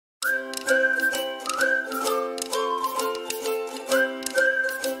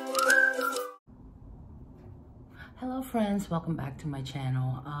friends, welcome back to my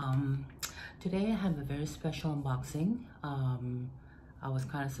channel. Today I have a very special unboxing. I was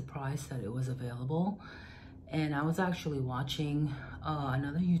kind of surprised that it was available, and I was actually watching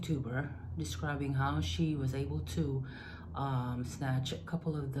another YouTuber describing how she was able to snatch a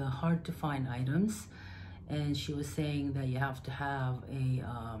couple of the hard to find items, and she was saying that you have to have a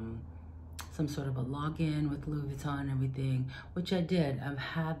some sort of a login with Louis Vuitton and everything, which I did. I've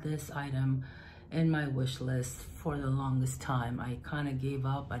had this item in my wish list for the longest time. I kind of gave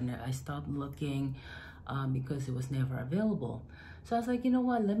up and I stopped looking because it was never available. So I was like, you know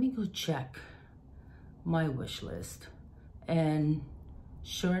what, let me go check my wish list. And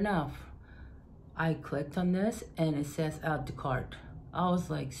sure enough, I clicked on this and it says add to cart. I was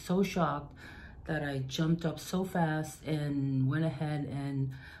like so shocked that I jumped up so fast and went ahead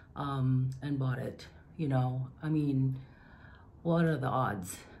and bought it. You know, I mean, what are the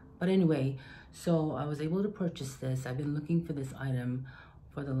odds? But anyway, so I was able to purchase this. I've been looking for this item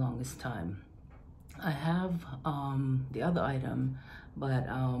for the longest time. I have the other item, but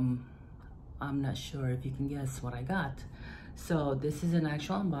I'm not sure if you can guess what I got. So this is an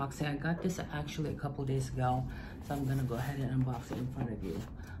actual unboxing. I got this actually a couple days ago, so I'm gonna go ahead and unbox it in front of you.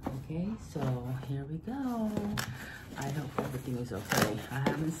 Okay, so here we go. I hope everything is okay. I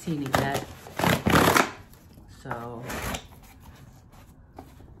haven't seen it yet, so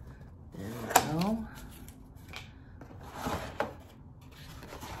there we go.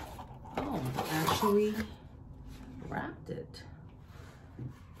 Oh, actually wrapped it.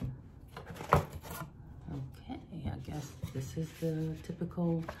 Okay, I guess this is the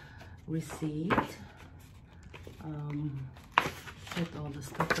typical receipt with all the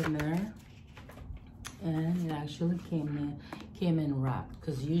stuff in there. And it actually came in wrapped,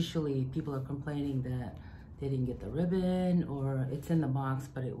 because usually people are complaining that they didn't get the ribbon or it's in the box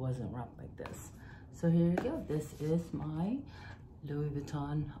but it wasn't wrapped like this. So here you go. This is my Louis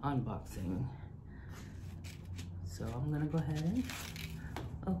Vuitton unboxing. So I'm gonna go ahead and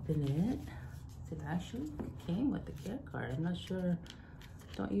open it. It actually came with the care card. I'm not sure,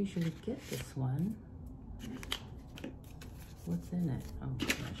 don't usually get this one. What's in it? Oh, I'm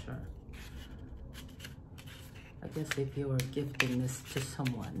not sure. I guess if you were gifting this to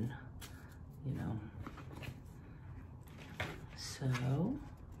someone, you know. So,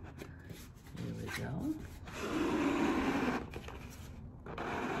 here we go.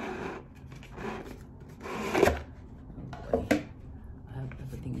 Oh boy, I hope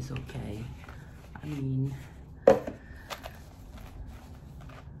everything is okay. I mean, can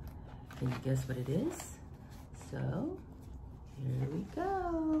you guess what it is? So, here we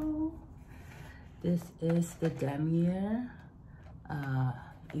go. This is the DAMIER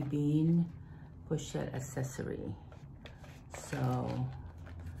EBENE pochette accessory. So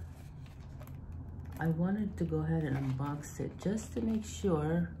I wanted to go ahead and unbox it just to make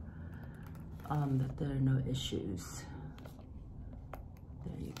sure that there are no issues.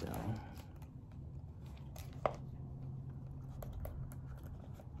 There you go.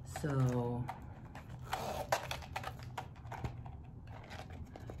 So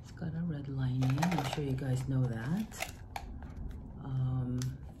it's got a red lining. I'm sure you guys know that.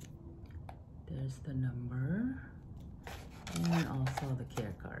 There's the number and also the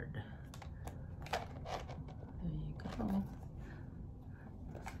care card. There you go.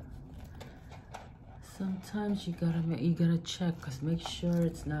 Sometimes you gotta check, because make sure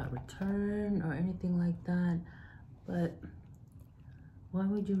it's not returned or anything like that. But why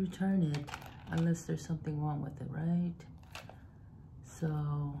would you return it unless there's something wrong with it, right?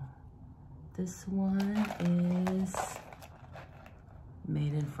 So this one is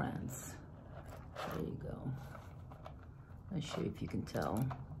made in France. There you go. Not sure if you can tell.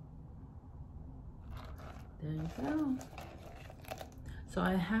 There you go. So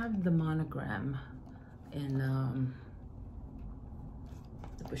I have the monogram in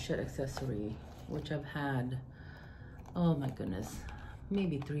the pochette accessory, which I've had, oh my goodness,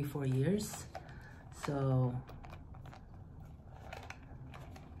 maybe 3-4 years. So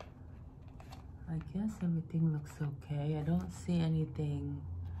I guess everything looks okay. I don't see anything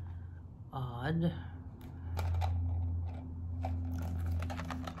odd.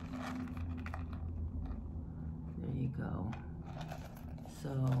 There you go. So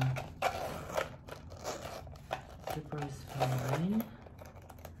zipper is fine.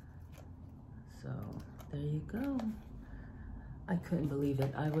 So there you go. I couldn't believe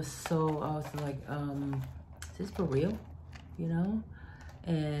it. I was like, is this for real? You know?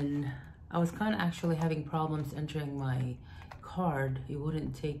 And I was kind of actually having problems entering my card. It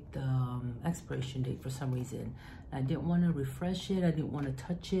wouldn't take the expiration date for some reason. I didn't want to refresh it. I didn't want to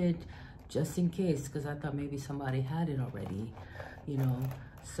touch it just in case, because I thought maybe somebody had it already, you know.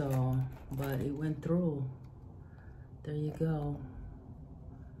 So, but it went through. There you go.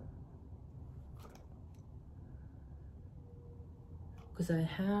 Because I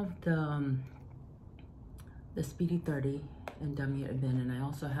have the Speedy 30 and Damier EBENE, and I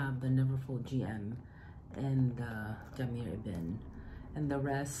also have the Neverfull GM and the Damier EBENE, and the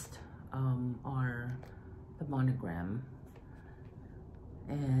rest are the monogram.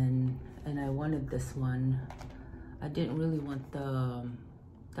 And I wanted this one. I didn't really want the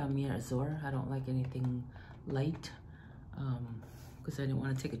Damier Azur. I don't like anything light, because I didn't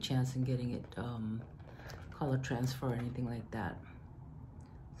want to take a chance in getting it color transfer or anything like that.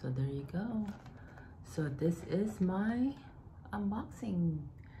 So there you go. So this is my unboxing.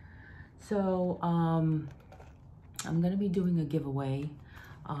 So I'm gonna be doing a giveaway.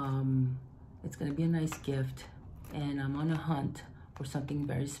 It's gonna be a nice gift, and I'm on a hunt for something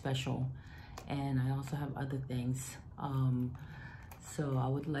very special, and I also have other things. So I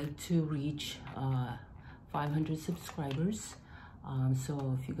would like to reach 500 subscribers.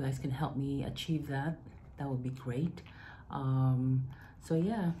 So if you guys can help me achieve that, that would be great. So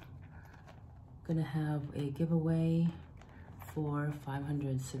yeah, gonna have a giveaway for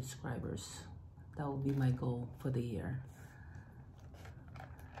 500 subscribers. That will be my goal for the year.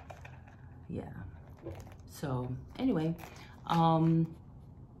 Yeah. So anyway,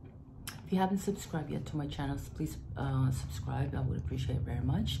 if you haven't subscribed yet to my channel, please subscribe. I would appreciate it very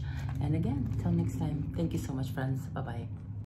much. And again, till next time, thank you so much, friends. Bye bye.